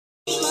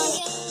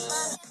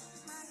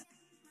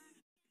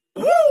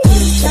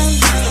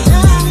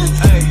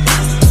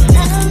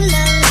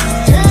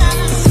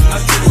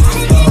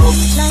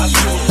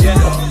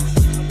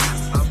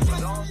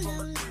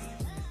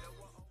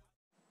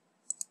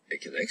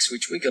Aknx,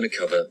 which we're going to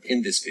cover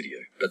in this video.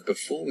 But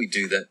before we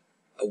do that,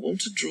 I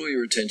want to draw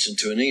your attention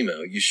to an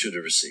email you should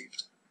have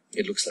received.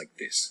 It looks like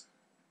this.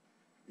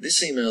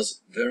 This email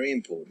is very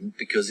important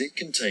because it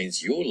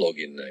contains your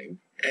login name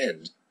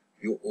and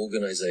your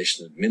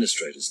organization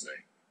administrator's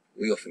name.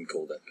 We often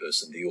call that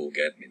person the org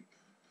admin.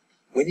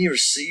 When you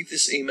receive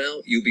this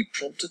email, you'll be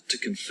prompted to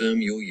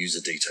confirm your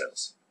user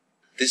details.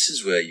 This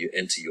is where you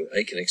enter your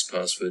Aknx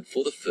password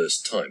for the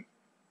first time.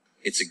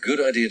 It's a good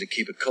idea to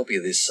keep a copy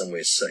of this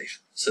somewhere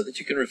safe so that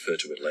you can refer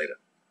to it later.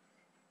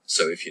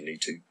 So if you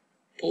need to,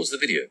 pause the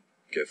video,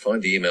 go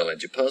find the email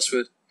and your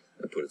password,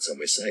 and put it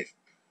somewhere safe.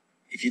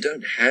 If you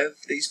don't have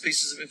these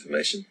pieces of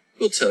information,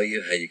 we'll tell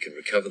you how you can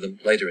recover them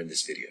later in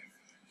this video.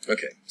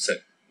 Okay, so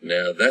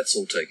now that's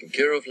all taken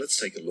care of, let's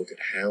take a look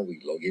at how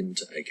we log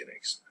into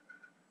Aconex.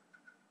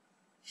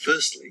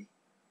 Firstly,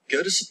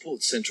 go to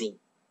Support Central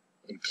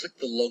and click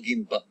the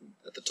Login button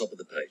at the top of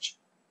the page.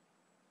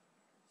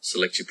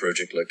 Select your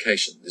project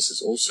location. This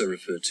is also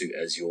referred to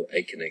as your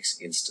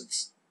Aconex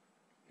instance.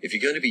 If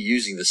you're going to be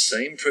using the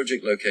same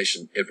project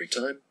location every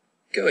time,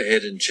 go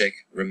ahead and check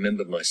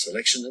Remember My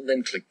Selection and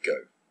then click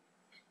Go.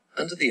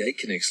 Under the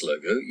Aconex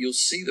logo, you'll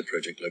see the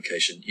project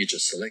location you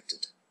just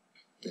selected.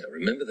 Now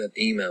remember that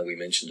email we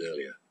mentioned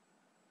earlier.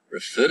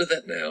 Refer to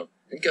that now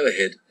and go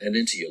ahead and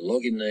enter your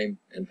login name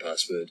and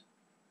password,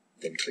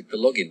 then click the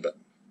Login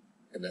button.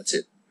 And that's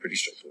it. Pretty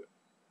straightforward.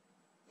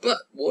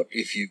 But what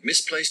if you've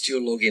misplaced your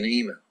login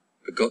email,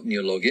 forgotten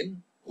your login,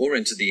 or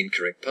entered the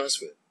incorrect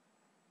password?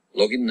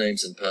 Login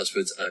names and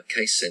passwords are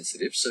case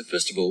sensitive, so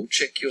first of all,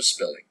 check your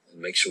spelling and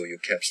make sure your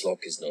caps lock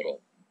is not on.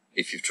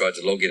 If you've tried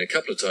to log in a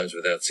couple of times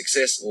without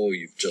success, or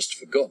you've just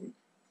forgotten,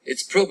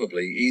 it's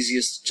probably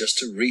easiest just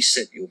to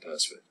reset your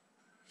password.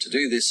 To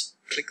do this,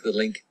 click the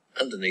link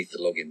underneath the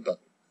login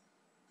button.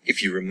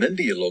 If you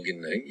remember your login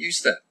name,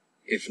 use that.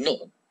 If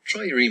not,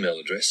 try your email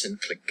address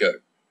and click Go.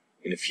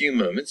 In a few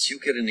moments, you'll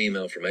get an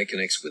email from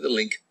Aconex with a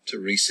link to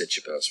reset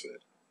your password.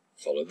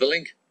 Follow the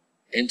link,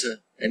 enter,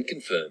 and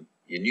confirm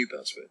your new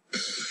password.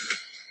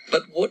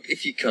 But what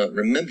if you can't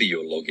remember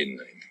your login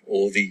name,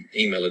 or the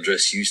email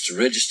address used to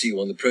register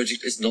you on the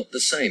project is not the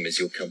same as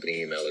your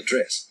company email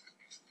address?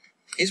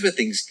 Here's where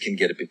things can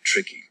get a bit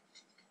tricky.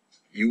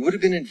 You would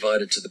have been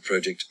invited to the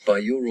project by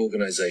your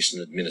organization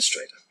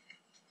administrator.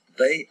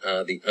 They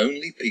are the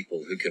only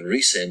people who can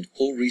resend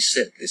or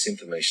reset this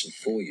information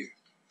for you.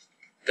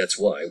 That's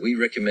why we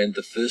recommend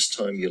the first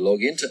time you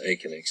log into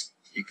Aconex,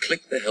 you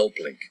click the Help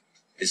link.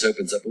 This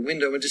opens up a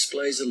window and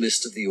displays a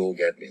list of the org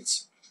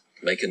admins.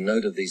 Make a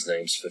note of these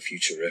names for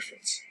future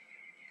reference.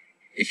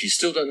 If you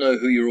still don't know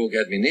who your org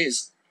admin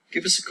is,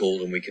 give us a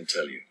call and we can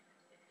tell you.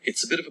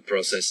 It's a bit of a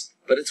process,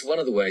 but it's one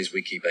of the ways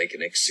we keep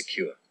Aconex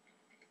secure.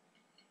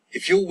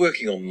 If you're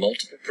working on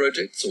multiple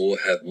projects or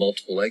have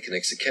multiple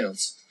Aconex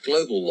accounts,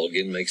 global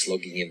login makes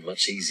logging in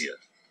much easier.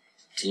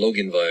 To log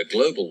in via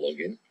global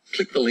login,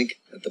 click the link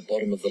at the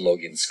bottom of the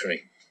login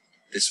screen.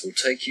 This will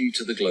take you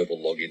to the global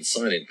login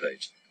sign-in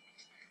page.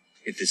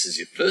 If this is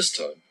your first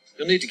time,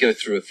 you'll need to go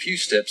through a few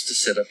steps to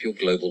set up your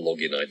global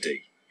login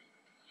ID.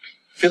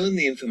 Fill in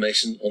the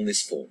information on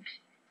this form.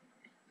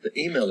 The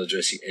email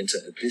address you enter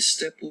at this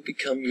step will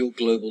become your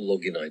global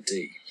login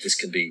ID. This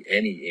can be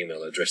any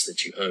email address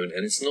that you own,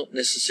 and it's not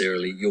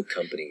necessarily your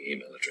company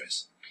email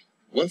address.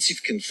 Once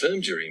you've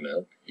confirmed your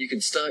email, you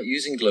can start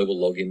using global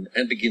login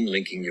and begin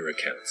linking your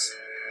accounts.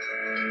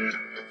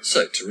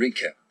 So, to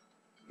recap,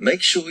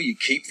 make sure you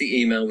keep the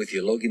email with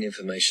your login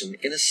information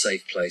in a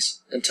safe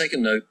place and take a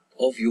note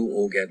of your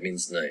org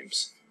admin's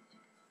names.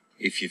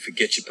 If you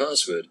forget your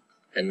password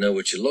and know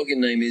what your login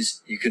name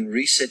is, you can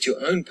reset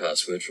your own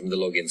password from the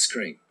login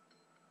screen.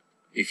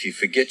 If you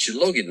forget your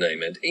login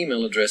name and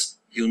email address,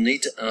 you'll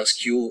need to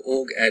ask your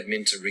org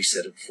admin to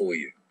reset it for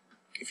you.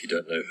 If you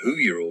don't know who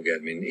your org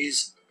admin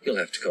is, you'll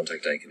have to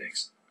contact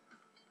Aconex.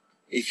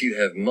 If you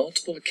have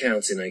multiple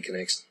accounts in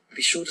Aconex,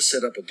 be sure to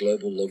set up a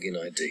global login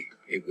ID.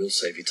 It will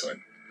save you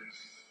time.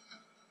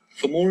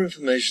 For more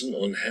information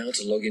on how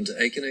to log into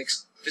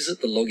Aconex,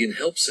 visit the Login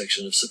Help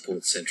section of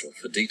Support Central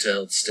for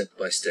detailed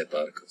step-by-step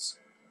articles.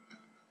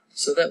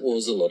 So that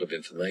was a lot of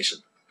information,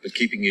 but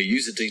keeping your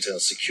user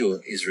details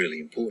secure is really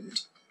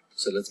important.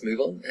 So let's move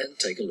on and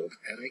take a look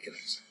at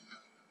Aconex.